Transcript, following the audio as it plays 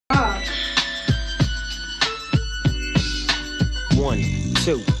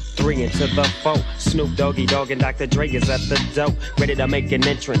2, 3 into the 4. Snoop Doggy Dogg and Dr. Dre is at the door, ready to make an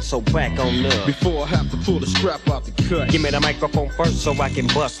entrance, so back on up. Before I have to pull the strap out the cut, give me the microphone first so I can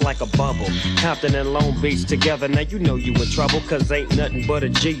bust like a bubble. Compton and Long Beach together, now you know you in trouble, cause ain't nothing but a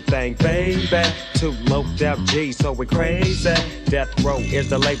G thing, baby. 2 loped out G, so we crazy. Death Row is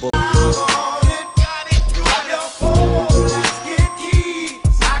the label.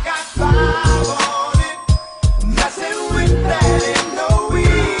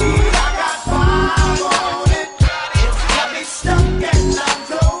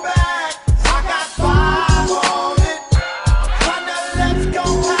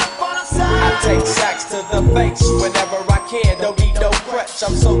 Whenever I can, don't need no crutch,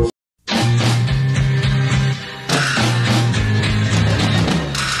 I'm so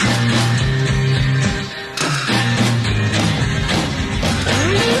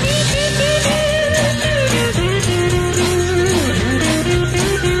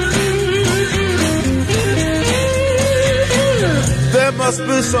there must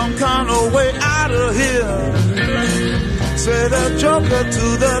be some kind of way out of here. Say the joker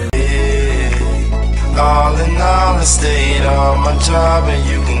to the all in all, I stayed on my job, and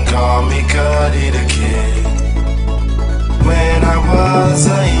you can call me Cudi the Kid. When I was a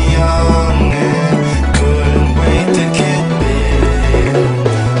youngin', couldn't wait to get big.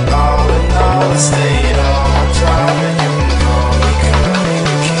 All in all, I stayed on my job, and you can call me Cudi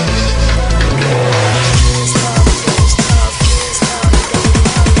the Kid.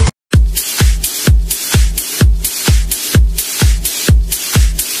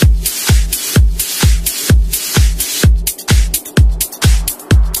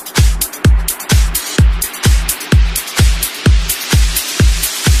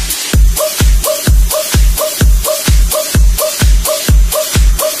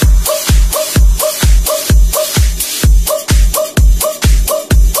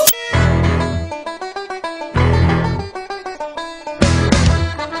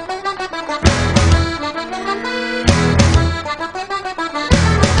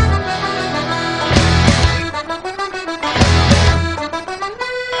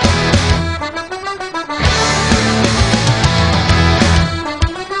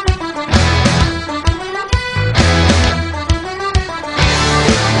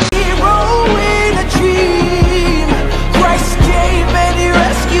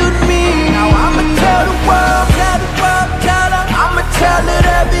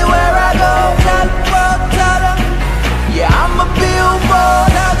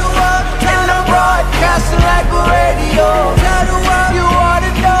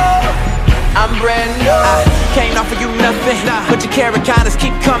 But your carrot-kinders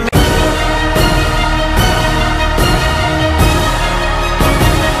keep coming.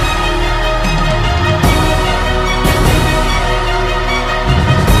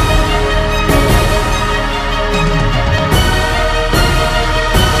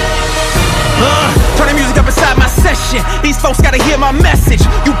 Turn the music up inside my session. These folks gotta hear my message.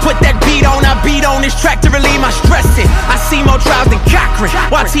 You put that beat on, I beat on this track to relieve my stressing. I see more trials than Cochran.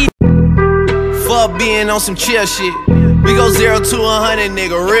 Watch he fuck being on some chill shit. We go 0 to 100,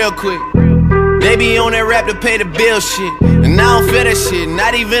 nigga, real quick. They be on that rap to pay the bill shit, and I don't feel that shit,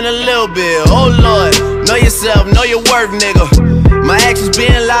 not even a little bit. Oh Lord, know yourself, know your worth, nigga. My actions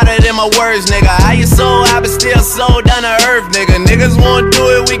being louder than my words, nigga. How you so high but still so down to earth, nigga. Niggas won't do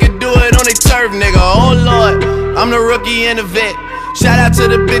it, we can do it on their turf, nigga. Oh Lord, I'm the rookie and the vet. Shout out to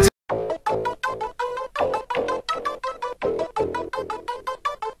the bitches.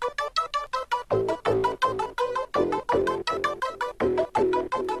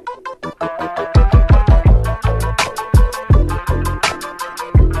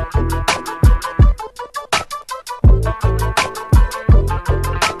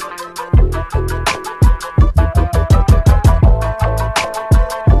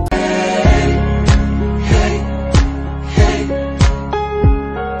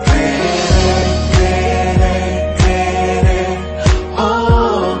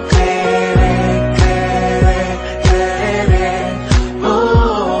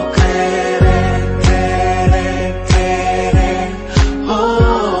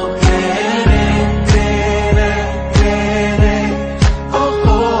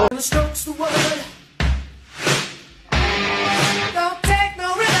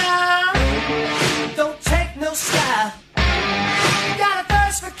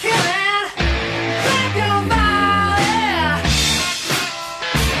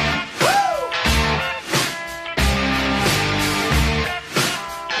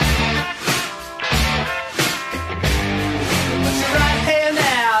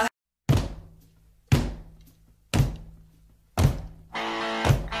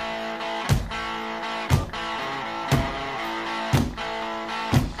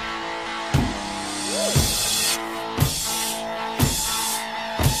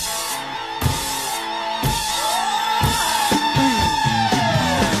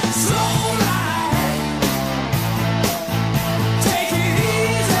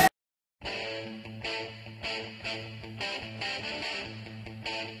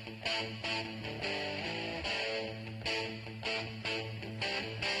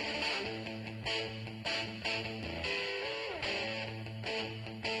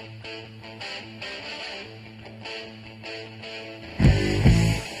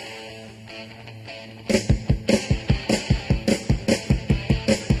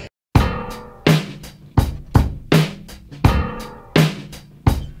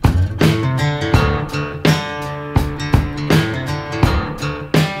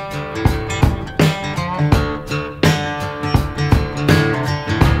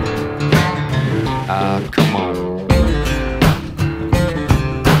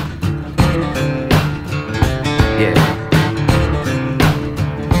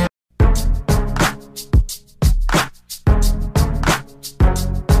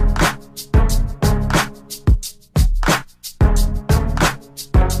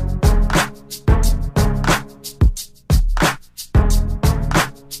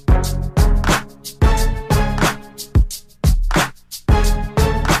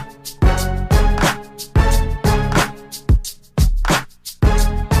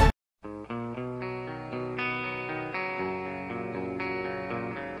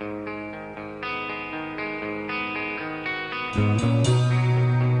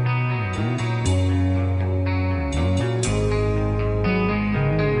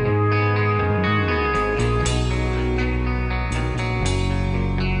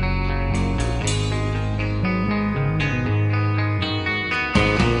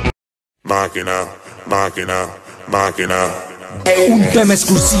 Makina. Un tema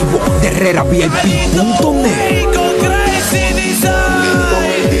exclusivo de ReraVIP.net.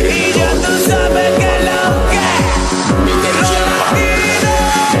 Y ya tú sabes que lo que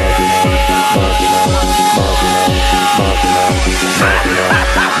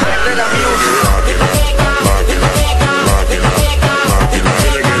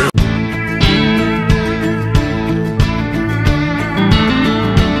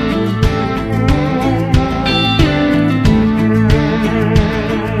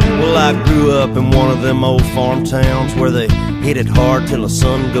I grew up in one of them old farm towns where they hit it hard till the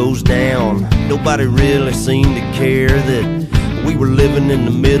sun goes down. Nobody really seemed to care that we were living in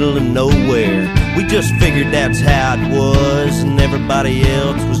the middle of nowhere. We just figured that's how it was, and everybody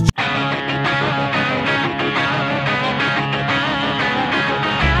else was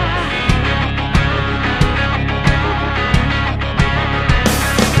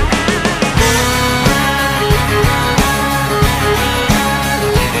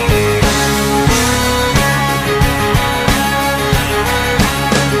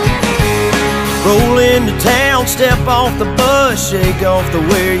roll into town, step off the bus, shake off the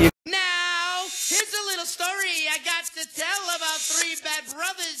wear you. Now, here's a little story I got to tell about three bad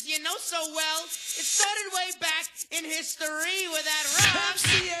brothers you know so well. It started way back in history with that rock.